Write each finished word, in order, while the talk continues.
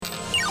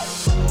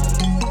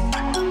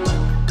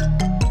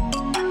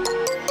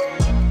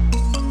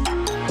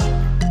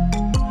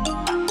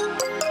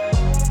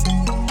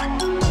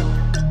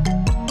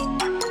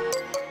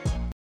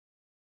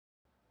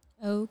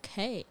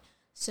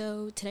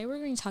So today we're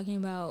going to be talking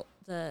about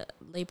the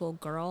label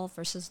girl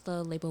versus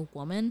the label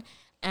woman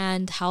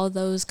and how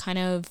those kind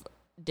of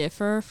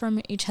differ from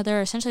each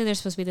other. Essentially, they're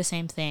supposed to be the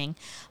same thing.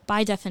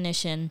 By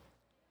definition,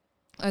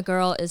 a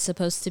girl is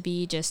supposed to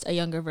be just a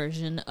younger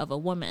version of a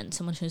woman,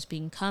 someone who's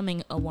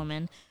becoming a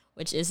woman,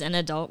 which is an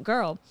adult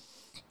girl.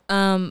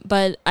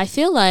 But I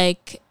feel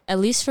like, at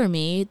least for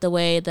me, the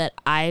way that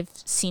I've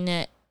seen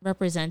it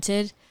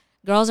represented,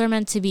 girls are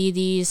meant to be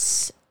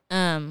these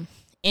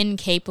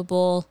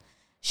incapable,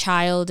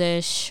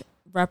 childish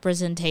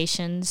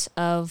representations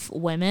of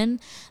women.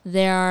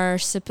 They are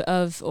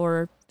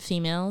or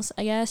females,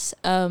 I guess.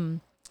 They're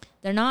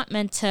not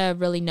meant to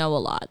really know a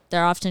lot.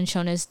 They're often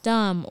shown as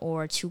dumb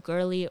or too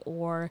girly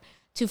or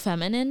too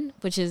feminine,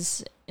 which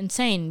is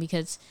insane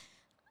because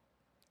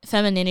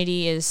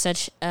femininity is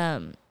such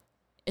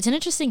it's an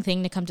interesting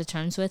thing to come to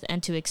terms with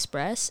and to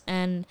express.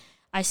 And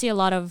I see a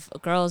lot of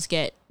girls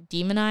get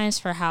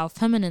demonized for how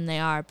feminine they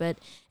are, but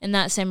in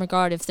that same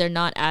regard, if they're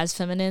not as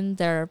feminine,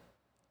 they're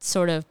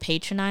sort of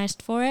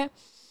patronized for it.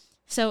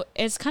 So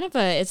it's kind of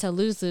it's a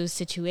lose-lose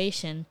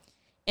situation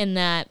in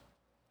that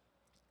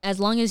as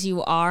long as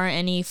you are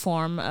any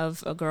form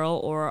of a girl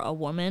or a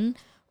woman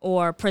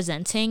or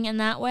presenting in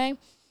that way,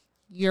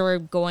 you're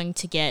going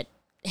to get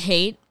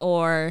hate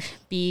or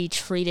be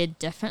treated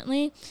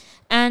differently.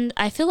 And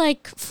I feel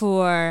like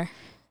for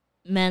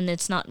men,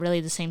 it's not really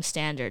the same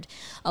standard.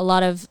 A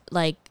lot of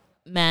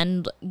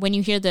men, when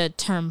you hear the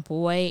term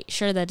boy,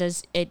 sure,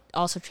 it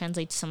also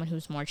translates to someone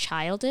who's more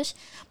childish,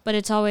 but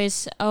it's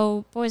always,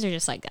 oh, boys are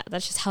just like that.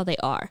 That's just how they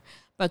are.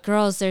 But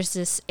girls, there's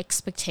this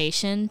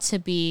expectation to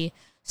be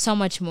so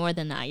much more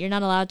than that. You're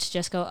not allowed to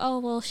just go, oh,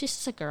 well, she's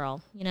just a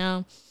girl,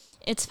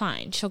 It's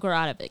fine. She'll grow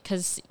out of it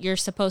because you're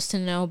supposed to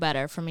know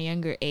better from a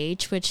younger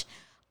age, which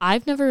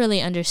I've never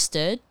really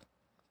understood.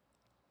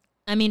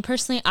 I mean,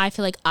 personally, I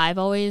feel like I've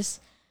always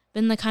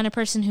been the kind of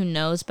person who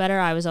knows better.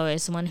 I was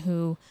always the one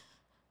who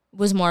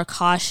was more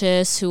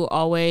cautious, who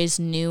always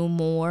knew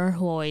more,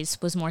 who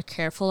always was more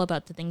careful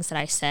about the things that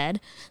I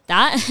said.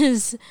 That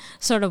is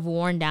sort of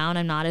worn down.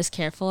 I'm not as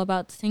careful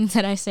about the things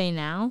that I say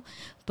now,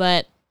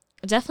 but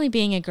definitely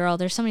being a girl,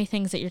 there's so many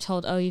things that you're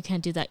told, oh, you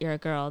can't do that, you're a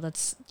girl.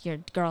 Your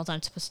girls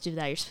aren't supposed to do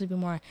that. You're supposed to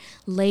be more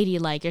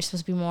ladylike. You're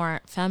supposed to be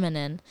more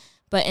feminine.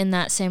 But in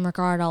that same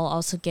regard, I'll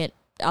also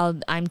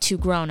I'm too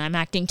grown. I'm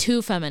acting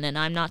too feminine.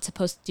 I'm not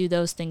supposed to do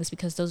those things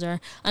because those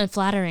are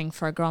unflattering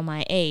for a girl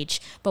my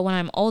age. But when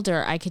I'm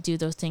older, I could do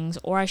those things,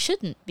 or I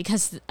shouldn't,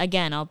 because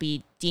again, I'll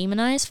be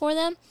demonized for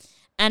them.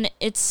 And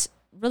it's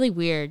really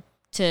weird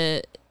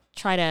to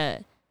try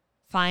to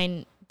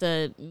find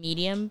the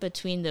medium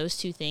between those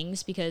two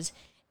things because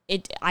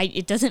it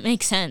doesn't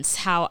make sense.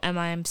 How am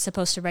I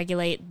supposed to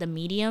regulate the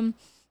medium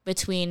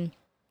between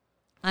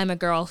I'm a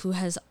girl who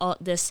has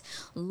this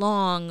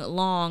long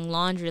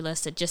laundry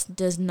list that just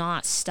does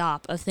not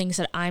stop of things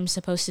that I'm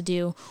supposed to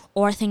do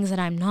or things that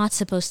I'm not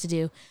supposed to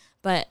do.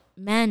 But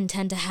men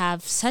tend to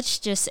have such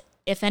just,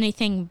 if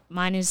anything,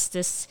 mine is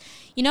this,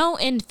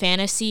 in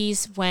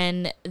fantasies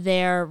when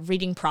they're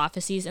reading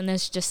prophecies and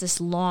there's just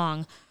this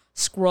long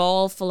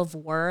scroll full of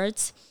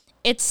words.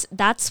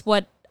 That's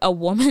what a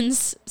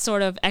woman's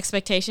sort of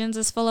expectations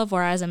is full of,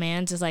 whereas a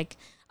man's is like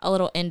a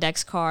little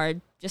index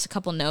card, just a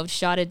couple notes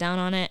jotted down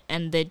on it,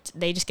 and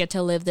they just get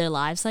to live their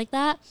lives like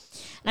that.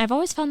 And I've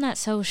always found that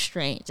so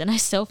strange, and I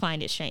still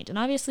find it strange. And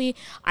obviously,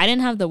 I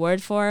didn't have the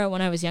word for it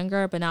when I was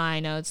younger, but now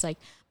I know it's like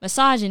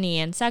misogyny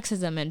and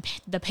sexism and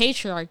the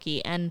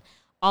patriarchy and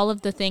all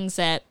of the things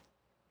that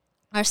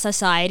our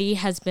society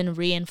has been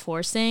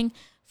reinforcing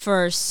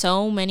for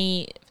so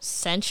many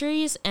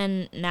centuries,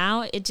 and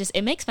now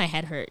it makes my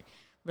head hurt,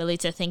 really,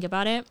 to think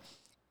about it.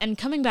 And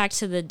coming back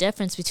to the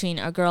difference between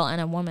a girl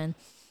and a woman,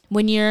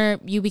 when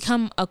you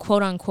become a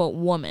quote-unquote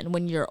woman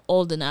when you're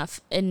old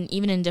enough, and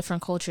even in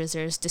different cultures,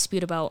 there's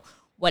dispute about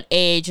what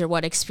age or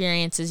what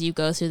experiences you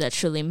go through that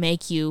truly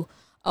make you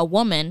a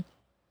woman.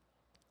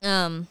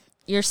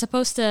 You're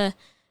supposed to,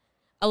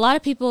 a lot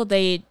of people,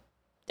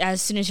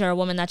 as soon as you're a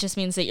woman, that just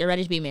means that you're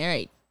ready to be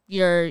married.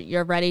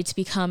 You're ready to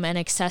become an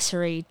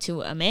accessory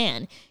to a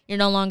man. You're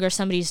no longer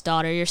somebody's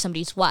daughter, you're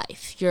somebody's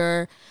wife.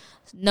 You're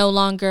no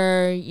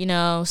longer,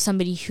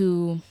 somebody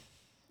who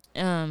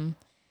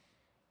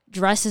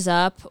dresses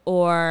up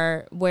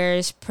or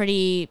wears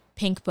pretty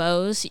pink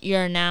bows.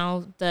 You're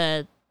now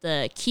the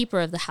keeper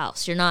of the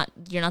house. You're not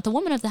the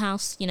woman of the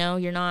house,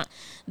 you're not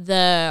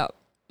the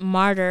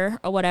martyr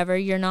or whatever.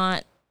 You're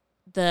not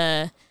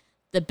the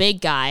big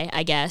guy,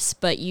 I guess,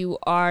 but you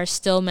are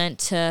still meant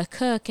to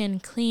cook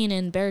and clean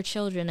and bear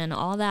children and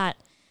all that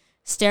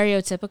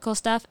stereotypical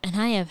stuff. And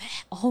I have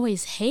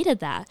always hated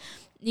that,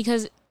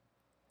 because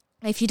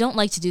if you don't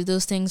like to do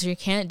those things or you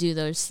can't do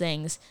those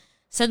things,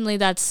 suddenly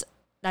that's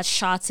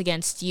shots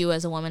against you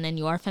as a woman and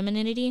your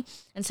femininity,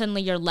 and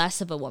suddenly you're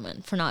less of a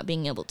woman for not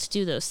being able to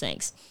do those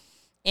things.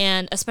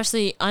 And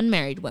especially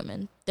unmarried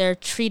women, they're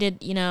treated,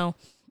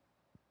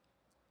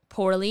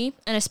 poorly,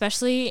 and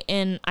especially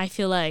in, I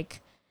feel like,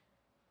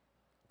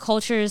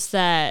 cultures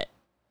that,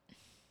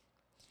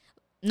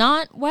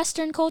 not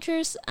Western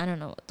cultures, I don't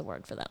know what the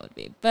word for that would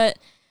be, but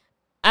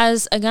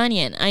as a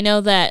Ghanaian, I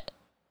know that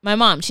my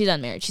mom, she's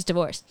unmarried, she's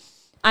divorced.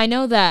 I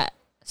know that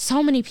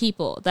so many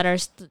people that are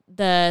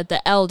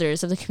the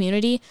elders of the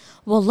community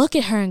will look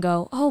at her and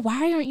go, oh,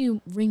 why aren't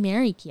you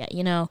remarried yet?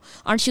 You know,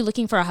 aren't you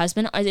looking for a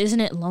husband? Isn't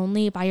it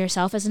lonely by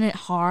yourself? Isn't it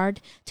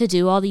hard to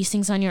do all these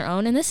things on your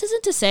own? And this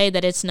isn't to say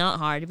that it's not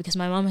hard, because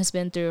my mom has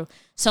been through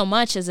so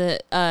much as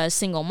a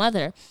single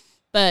mother,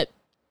 but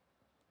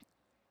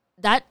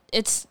that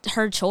it's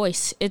her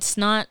choice. It's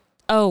not,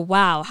 oh,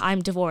 wow,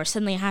 I'm divorced.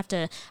 Suddenly I have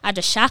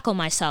to shackle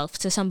myself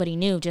to somebody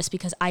new just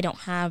because I don't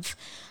have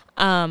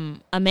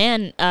a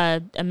man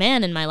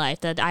in my life,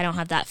 that I don't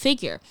have that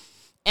figure.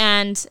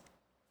 And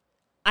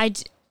a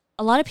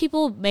lot of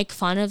people make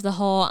fun of the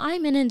whole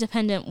I'm an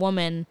independent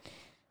woman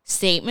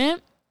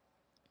statement,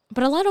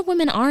 but a lot of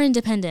women are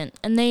independent,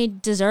 and they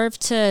deserve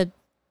to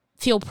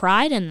feel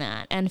pride in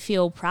that and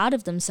feel proud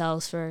of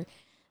themselves for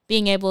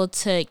being able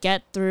to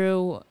get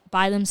through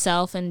by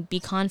themselves and be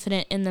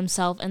confident in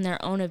themselves and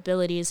their own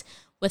abilities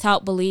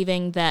without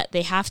believing that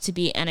they have to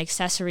be an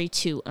accessory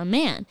to a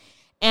man.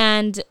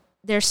 And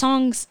there's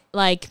songs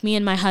like Me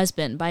and My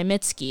Husband by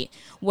Mitski,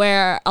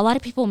 where a lot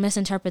of people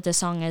misinterpret this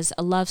song as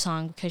a love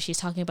song because she's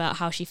talking about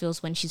how she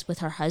feels when she's with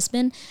her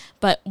husband.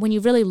 But when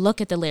you really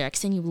look at the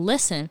lyrics and you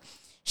listen,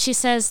 she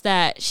says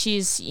that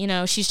she's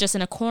just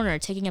in a corner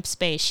taking up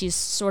space. She's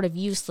sort of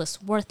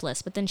useless,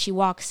 worthless. But then she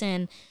walks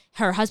in,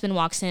 her husband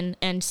walks in,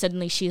 and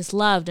suddenly she is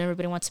loved and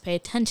everybody wants to pay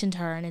attention to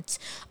her. And it's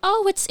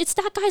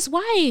that guy's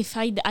wife.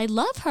 I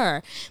love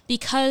her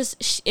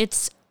because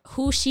it's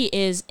who she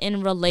is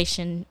in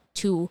relation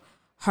to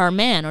her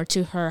man or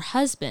to her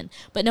husband,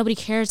 but nobody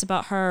cares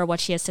about her, what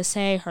she has to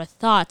say, her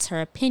thoughts,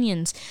 her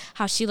opinions,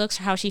 how she looks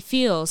or how she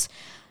feels,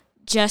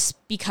 just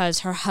because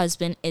her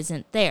husband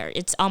isn't there.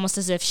 It's almost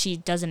as if she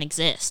doesn't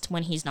exist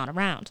when he's not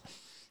around.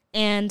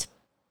 And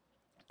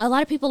a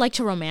lot of people like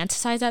to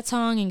romanticize that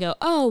song and go,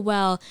 oh,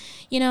 well,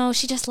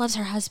 she just loves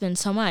her husband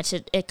so much.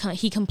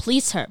 He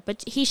completes her,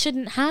 but he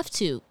shouldn't have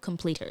to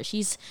complete her.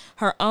 She's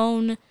her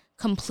own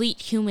complete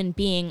human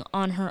being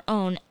on her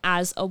own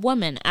as a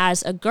woman,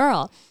 as a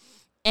girl.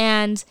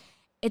 And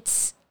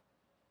it's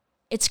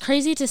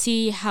crazy to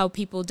see how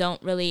people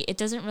it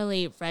doesn't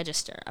really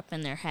register up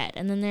in their head.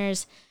 And then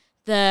there's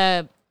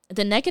the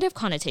negative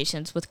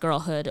connotations with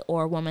girlhood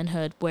or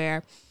womanhood,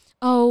 where,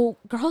 oh,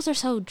 girls are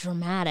so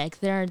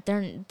dramatic. They're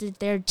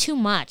too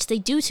much. They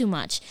do too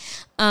much.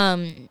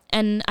 And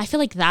I feel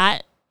like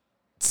that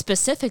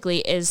specifically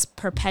is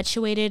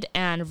perpetuated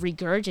and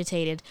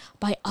regurgitated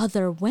by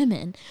other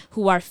women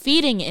who are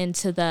feeding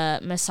into the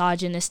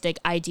misogynistic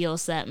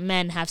ideals that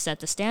men have set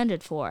the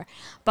standard for,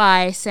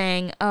 by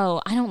saying,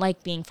 oh, I don't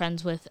like being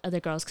friends with other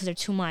girls because they're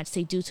too much,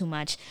 they do too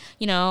much.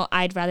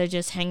 I'd rather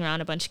just hang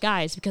around a bunch of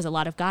guys because a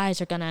lot of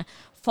guys are gonna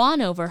fawn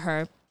over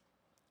her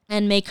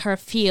and make her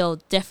feel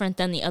different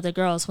than the other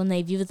girls when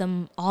they view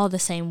them all the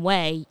same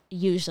way,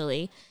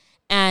 usually.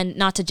 And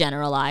not to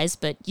generalize,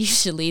 but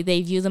usually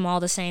they view them all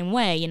the same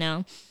way,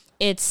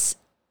 It's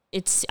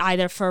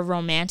either for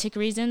romantic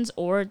reasons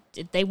or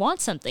they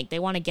want something. They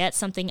want to get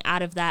something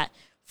out of that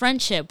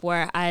friendship,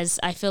 whereas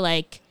I feel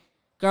like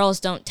girls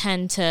don't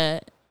tend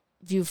to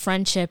view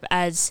friendship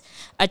as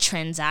a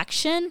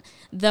transaction,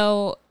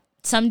 though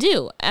some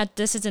do.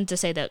 This isn't to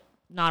say that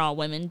not all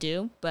women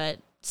do, but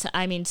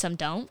some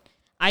don't.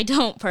 I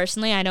don't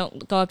personally. I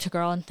don't go up to a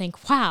girl and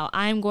think, wow,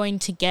 I'm going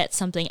to get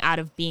something out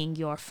of being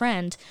your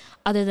friend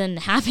other than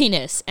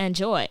happiness and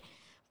joy.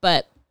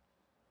 But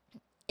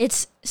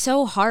it's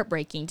so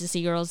heartbreaking to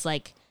see girls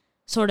like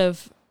sort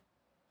of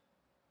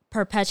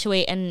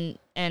perpetuate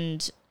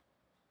and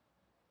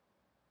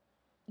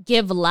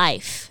give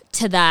life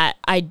to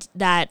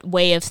that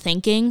way of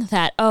thinking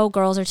that, oh,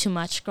 girls are too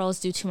much, girls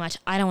do too much,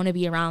 I don't want to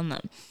be around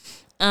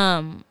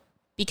them.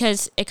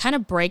 Because it kind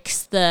of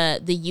breaks the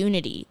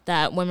unity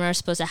that women are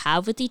supposed to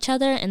have with each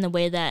other, in the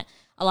way that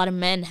a lot of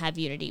men have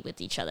unity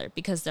with each other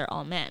because they're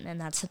all men,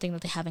 and that's something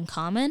that they have in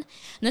common. And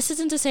this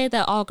isn't to say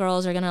that all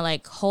girls are going to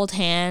like hold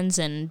hands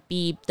and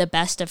be the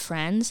best of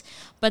friends,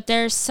 but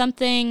there's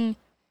something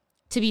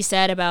to be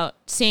said about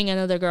seeing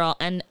another girl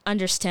and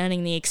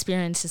understanding the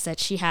experiences that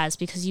she has,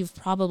 because you've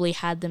probably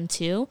had them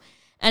too.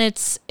 And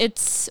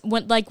it's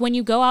when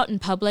you go out in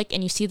public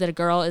and you see that a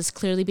girl is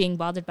clearly being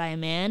bothered by a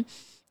man,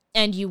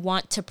 and you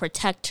want to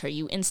protect her,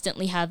 you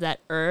instantly have that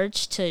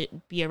urge to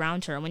be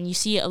around her. When you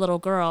see a little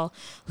girl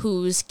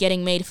who's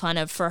getting made fun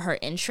of for her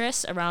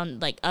interests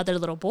around like other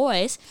little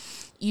boys,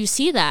 you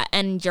see that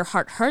and your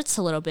heart hurts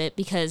a little bit,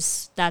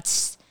 because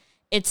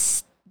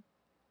it's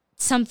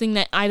something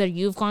that either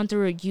you've gone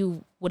through or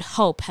you would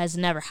hope has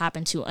never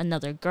happened to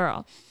another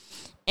girl.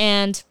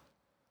 And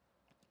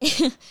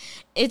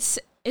it's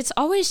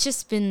always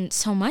just been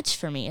so much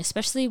for me,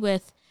 especially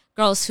with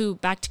girls who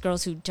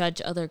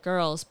judge other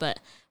girls, but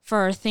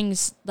for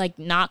things like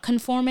not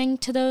conforming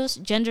to those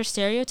gender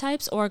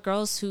stereotypes, or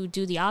girls who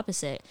do the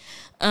opposite.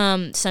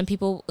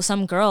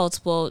 Some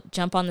girls will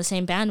jump on the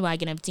same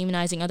bandwagon of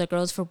demonizing other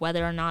girls for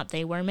whether or not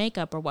they wear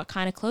makeup or what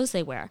kind of clothes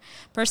they wear.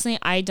 Personally,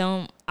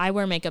 I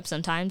wear makeup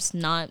sometimes,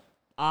 not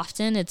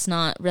often. It's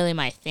not really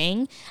my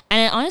thing.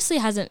 And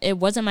it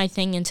wasn't my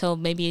thing until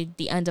maybe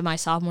the end of my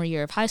sophomore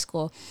year of high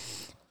school.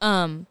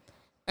 And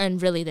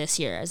really this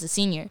year as a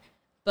senior.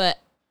 But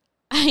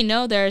I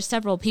know there are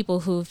several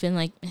people who've been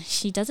like,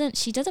 she doesn't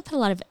put a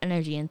lot of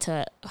energy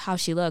into how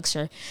she looks,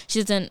 or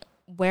she doesn't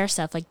wear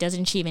stuff. Like,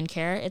 doesn't she even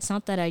care? It's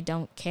not that I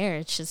don't care.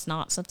 It's just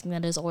not something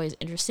that has always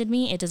interested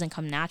me. It doesn't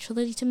come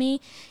naturally to me.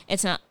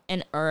 It's not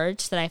an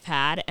urge that I've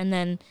had. And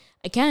then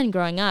again,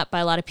 growing up by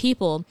a lot of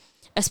people,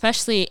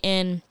 especially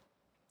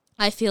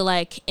I feel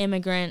like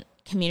immigrant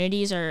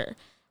communities, or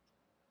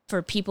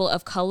for people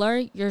of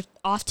color, you're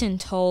often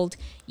told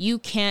you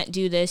can't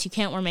do this, you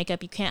can't wear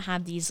makeup, you can't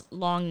have these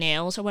long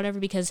nails or whatever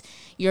because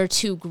you're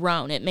too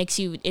grown. It makes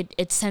you,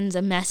 it sends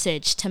a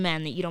message to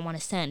men that you don't want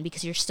to send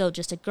because you're still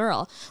just a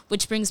girl,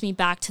 which brings me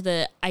back to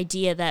the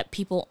idea that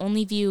people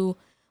only view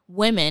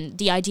women,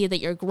 the idea that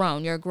you're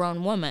a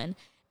grown woman,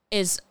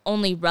 is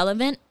only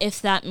relevant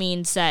if that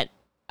means that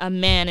a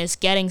man is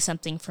getting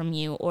something from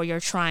you, or you're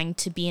trying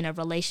to be in a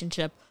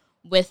relationship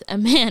with a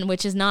man,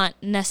 which is not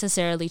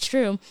necessarily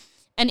true.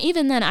 And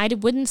even then, I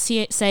wouldn't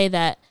say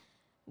that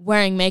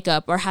wearing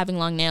makeup or having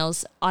long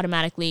nails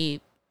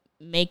automatically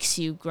makes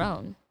you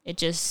grown. It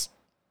just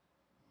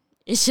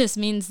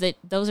means that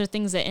those are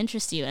things that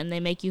interest you and they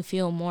make you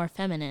feel more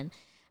feminine.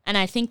 And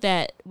I think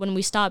that when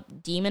we stop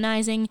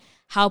demonizing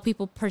how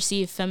people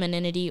perceive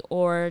femininity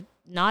or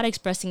not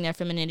expressing their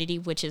femininity,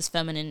 which is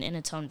feminine in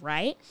its own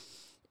right,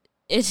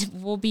 it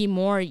will be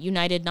more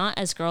united, not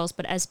as girls,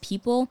 but as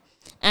people.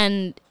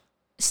 And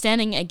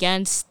standing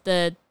against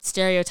the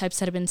stereotypes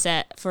that have been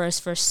set for us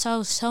for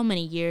so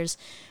many years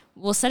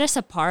will set us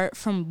apart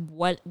from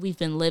what we've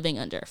been living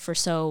under for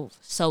so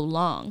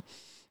long.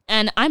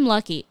 And I'm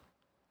lucky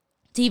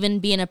to even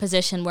be in a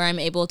position where I'm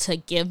able to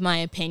give my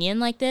opinion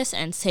like this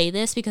and say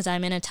this, because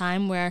I'm in a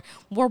time where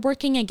we're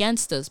working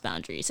against those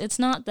boundaries. It's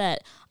not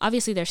that,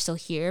 obviously they're still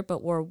here,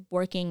 but we're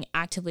working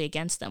actively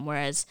against them.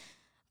 Whereas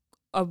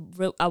a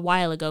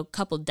while ago, a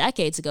couple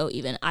decades ago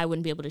even, I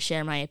wouldn't be able to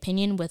share my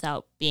opinion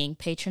without being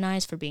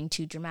patronized for being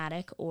too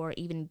dramatic, or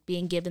even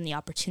being given the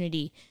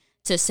opportunity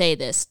to say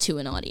this to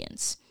an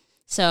audience.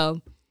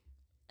 So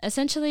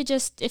essentially,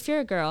 just if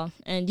you're a girl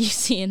and you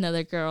see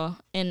another girl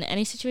in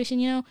any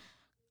situation,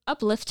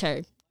 uplift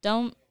her.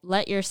 Don't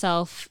let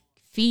yourself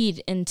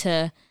feed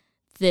into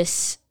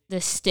this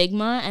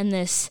stigma and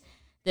this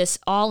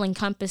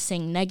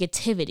all-encompassing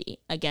negativity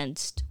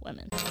against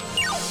women.